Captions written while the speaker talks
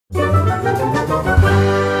Okay,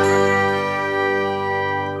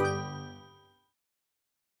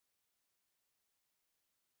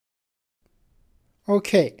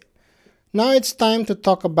 now it's time to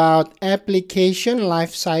talk about application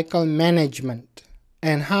lifecycle management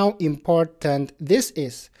and how important this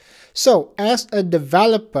is. So, as a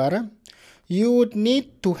developer, you would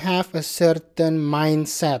need to have a certain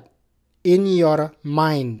mindset in your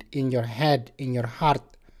mind, in your head, in your heart.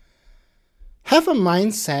 Have a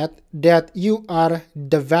mindset that you are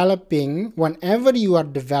developing, whenever you are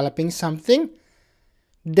developing something,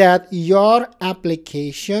 that your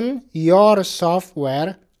application, your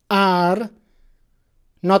software are,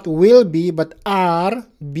 not will be, but are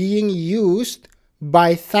being used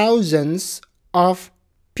by thousands of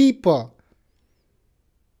people.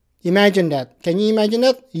 Imagine that. Can you imagine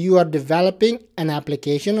that? You are developing an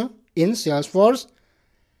application in Salesforce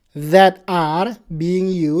that are being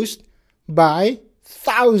used by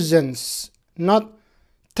thousands, not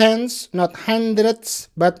tens, not hundreds,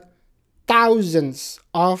 but thousands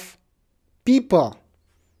of people.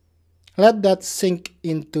 Let that sink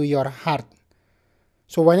into your heart.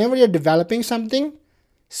 So whenever you're developing something,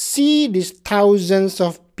 see these thousands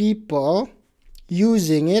of people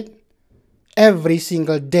using it every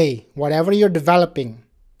single day, whatever you're developing.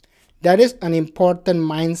 That is an important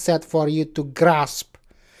mindset for you to grasp.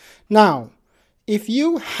 Now, if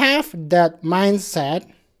you have that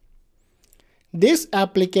mindset, this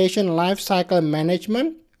application lifecycle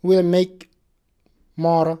management will make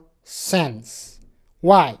more sense.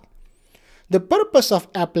 Why? The purpose of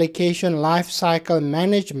application lifecycle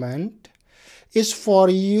management is for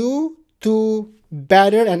you to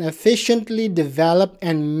better and efficiently develop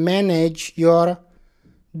and manage your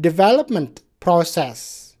development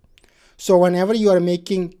process. So whenever you are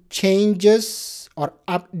making changes or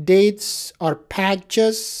updates or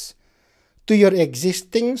patches to your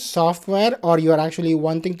existing software, or you are actually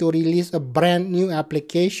wanting to release a brand new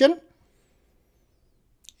application,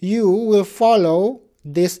 you will follow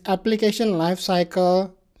this application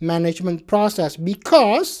lifecycle management process,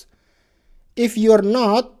 because if you're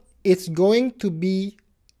not, it's going to be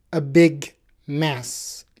a big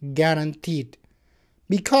mess, guaranteed.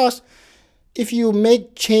 Because if you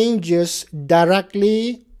make changes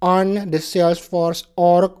directly on the Salesforce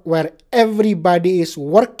org where everybody is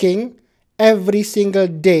working every single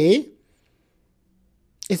day,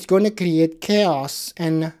 it's going to create chaos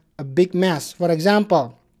and a big mess. For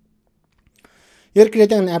example, you're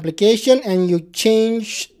creating an application and you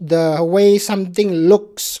change the way something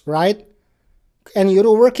looks, right? And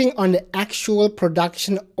you're working on the actual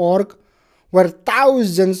production org where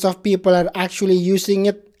thousands of people are actually using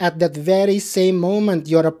it at that very same moment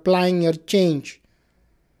you're applying your change.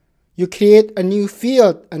 You create a new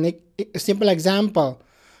field, a simple example,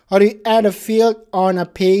 or you add a field on a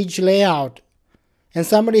page layout, and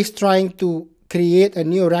somebody is trying to create a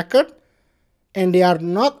new record, and they are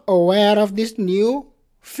not aware of this new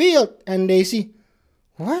field, and they see,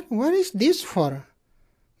 what is this for?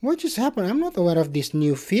 What just happened? I'm not aware of this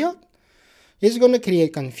new field. It's going to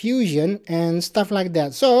create confusion and stuff like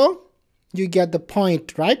that. So you get the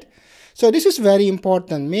point, right? So this is very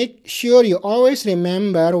important. Make sure you always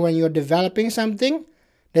remember when you're developing something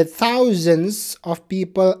that thousands of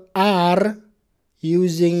people are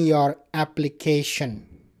using your application.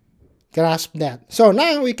 Grasp that. So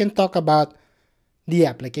now we can talk about the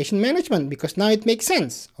application management, because now it makes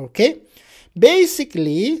sense, okay?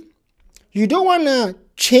 Basically, you don't want to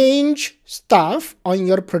change stuff on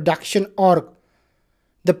your production org,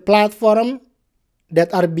 the platform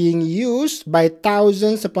that are being used by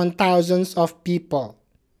thousands upon thousands of people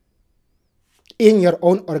in your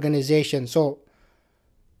own organization. So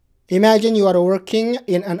imagine you are working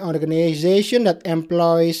in an organization that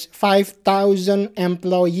employs 5,000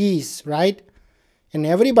 employees, right? And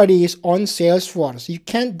everybody is on Salesforce. You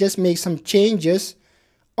can't just make some changes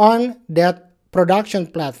on that production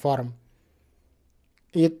platform.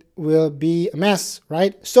 It will be a mess,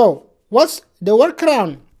 right? So what's the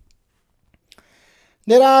workaround?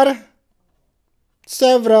 There are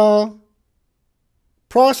several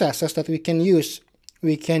processes that we can use.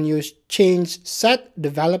 We can use Changeset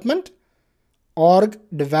development, org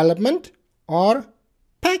development, or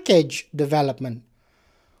package development.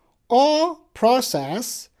 All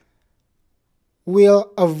process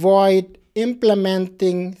will avoid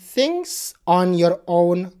implementing things on your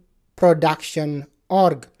own production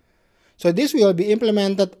org. So this will be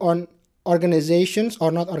implemented on organizations,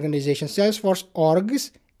 or not organizations, Salesforce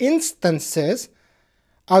orgs, instances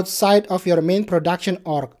outside of your main production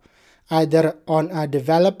org, either on a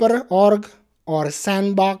developer org or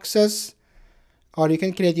sandboxes, or you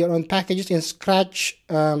can create your own packages in Scratch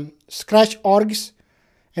orgs,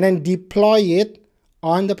 and then deploy it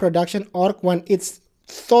on the production org when it's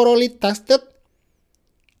thoroughly tested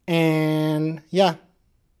and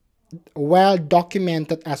well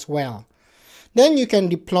documented as well. Then you can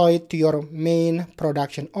deploy it to your main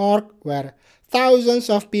production org where thousands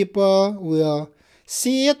of people will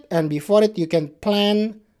see it, and before it you can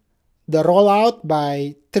plan the rollout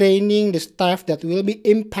by training the staff that will be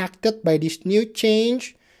impacted by this new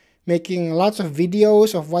change, making lots of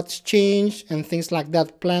videos of what's changed and things like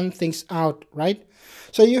that, plan things out, right?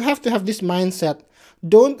 So you have to have this mindset.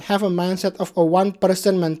 Don't have a mindset of a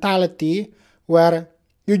one-person mentality where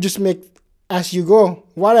you just make as you go,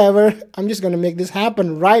 whatever, I'm just going to make this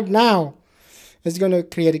happen right now. It's going to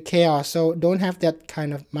create a chaos. So don't have that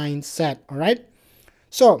kind of mindset, all right?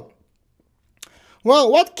 So,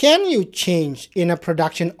 well, what can you change in a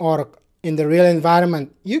production org in the real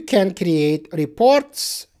environment? You can create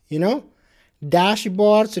reports,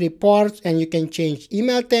 dashboards, reports, and you can change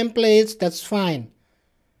email templates. That's fine.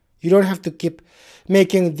 You don't have to keep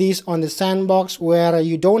making these on the sandbox where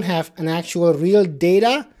you don't have an actual real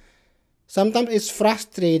data. Sometimes it's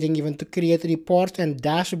frustrating even to create reports and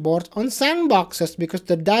dashboards on sandboxes because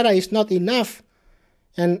the data is not enough.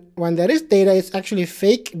 And when there is data, it's actually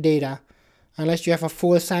fake data, unless you have a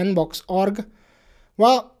full sandbox org.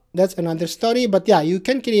 Well, that's another story. But yeah, you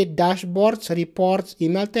can create dashboards, reports,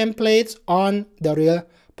 email templates on the real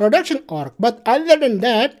production org. But other than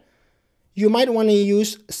that, you might want to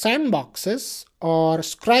use sandboxes or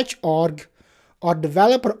Scratch org or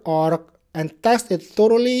developer org and test it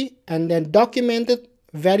thoroughly and then document it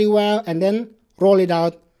very well and then roll it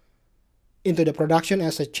out into the production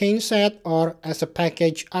as a change set or as a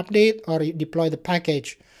package update, or you deploy the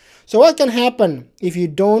package. So what can happen if you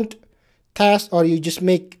don't test or you just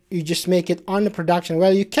make it on the production?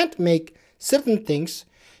 Well, you can't make certain things.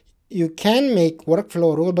 You can make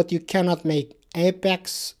workflow rule, but you cannot make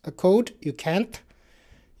Apex code. You can't.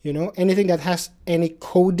 Anything that has any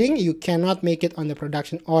coding, you cannot make it on the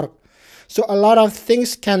production org. So a lot of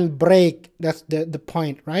things can break. That's the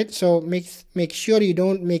point, right? So make sure you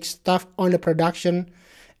don't make stuff on the production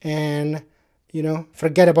and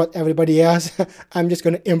forget about everybody else. I'm just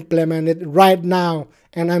going to implement it right now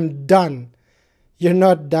and I'm done. You're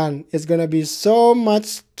not done. It's going to be so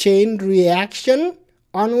much chain reaction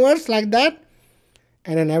onwards like that,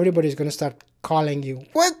 and then everybody's going to start calling you,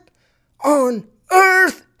 what on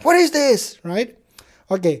earth? What is this, right?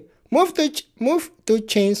 Okay. Move to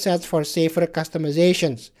change sets for safer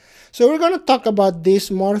customizations. So we're going to talk about this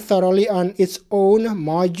more thoroughly on its own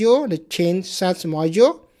module, the change sets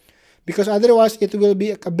module, because otherwise it will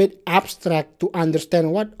be a bit abstract to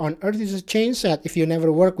understand what on earth is a change set if you never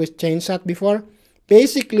worked with change set before.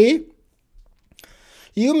 Basically,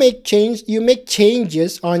 you make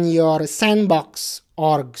changes on your sandbox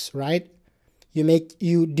orgs, right?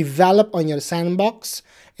 You develop on your sandbox,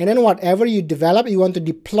 and then whatever you develop, you want to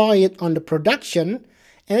deploy it on the production,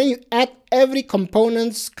 and then you add every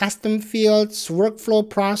components, custom fields, workflow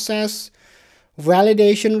process,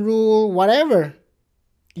 validation rule, whatever.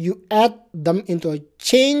 You add them into a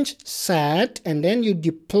change set, and then you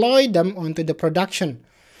deploy them onto the production.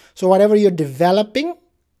 So whatever you're developing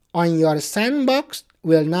on your sandbox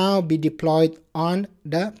will now be deployed on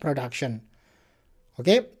the production.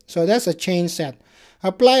 Okay, so that's a change set.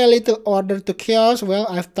 Apply a little order to chaos. Well,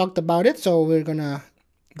 I've talked about it, so we're gonna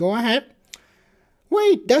go ahead.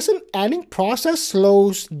 Wait, doesn't adding process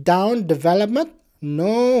slows down development?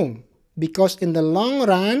 No, because in the long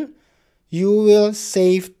run, you will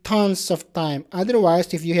save tons of time.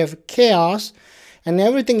 Otherwise, if you have chaos and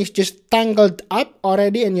everything is just tangled up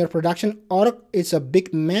already in your production org, it's a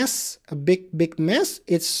big mess, a big mess.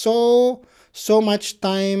 It's so much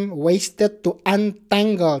time wasted to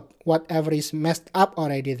untangle whatever is messed up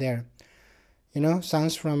already there.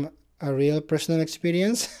 Sounds from a real personal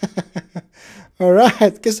experience. All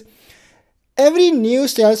right, because every new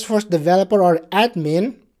Salesforce developer or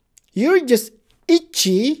admin, you're just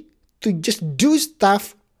itchy to just do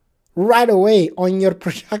stuff right away on your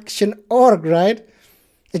production org, right?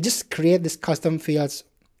 And just create these custom fields,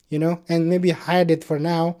 and maybe hide it for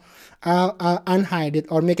now, unhide it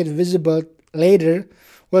or make it visible later.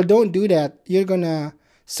 Well, don't do that. You're gonna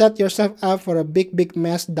set yourself up for a big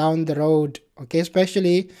mess down the road, okay?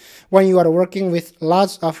 Especially when you are working with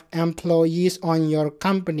lots of employees on your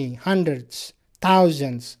company, hundreds,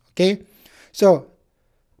 thousands, okay? So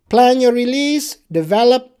plan your release,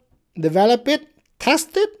 develop it,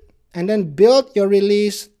 test it, and then build your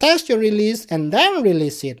release, test your release, and then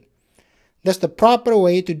release it. That's the proper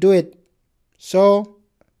way to do it. So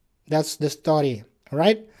that's the story, all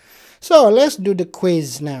right? So let's do the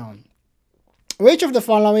quiz now. Which of the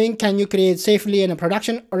following can you create safely in a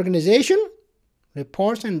production organization?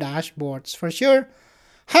 Reports and dashboards for sure.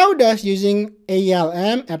 How does using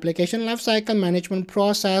ALM, Application Lifecycle Management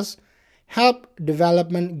Process, help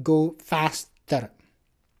development go faster?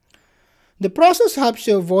 The process helps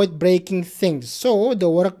you avoid breaking things, so the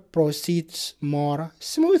work proceeds more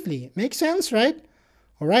smoothly. Makes sense, right?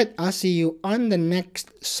 Alright, I'll see you on the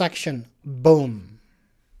next section. Boom.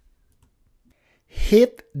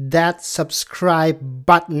 Hit that subscribe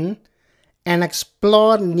button and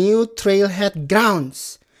explore new Trailhead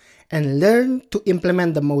grounds and learn to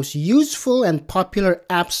implement the most useful and popular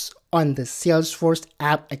apps on the Salesforce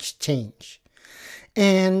App Exchange.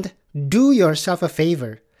 And do yourself a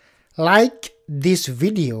favor, like this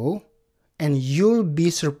video and you'll be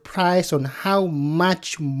surprised on how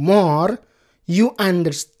much more you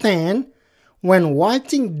understand when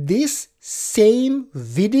watching this same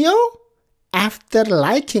video after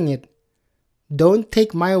liking it. Don't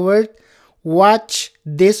take my word. Watch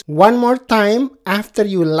this one more time after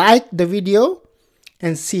you like the video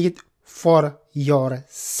and see it for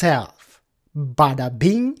yourself. Bada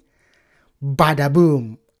bing, bada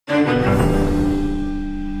boom.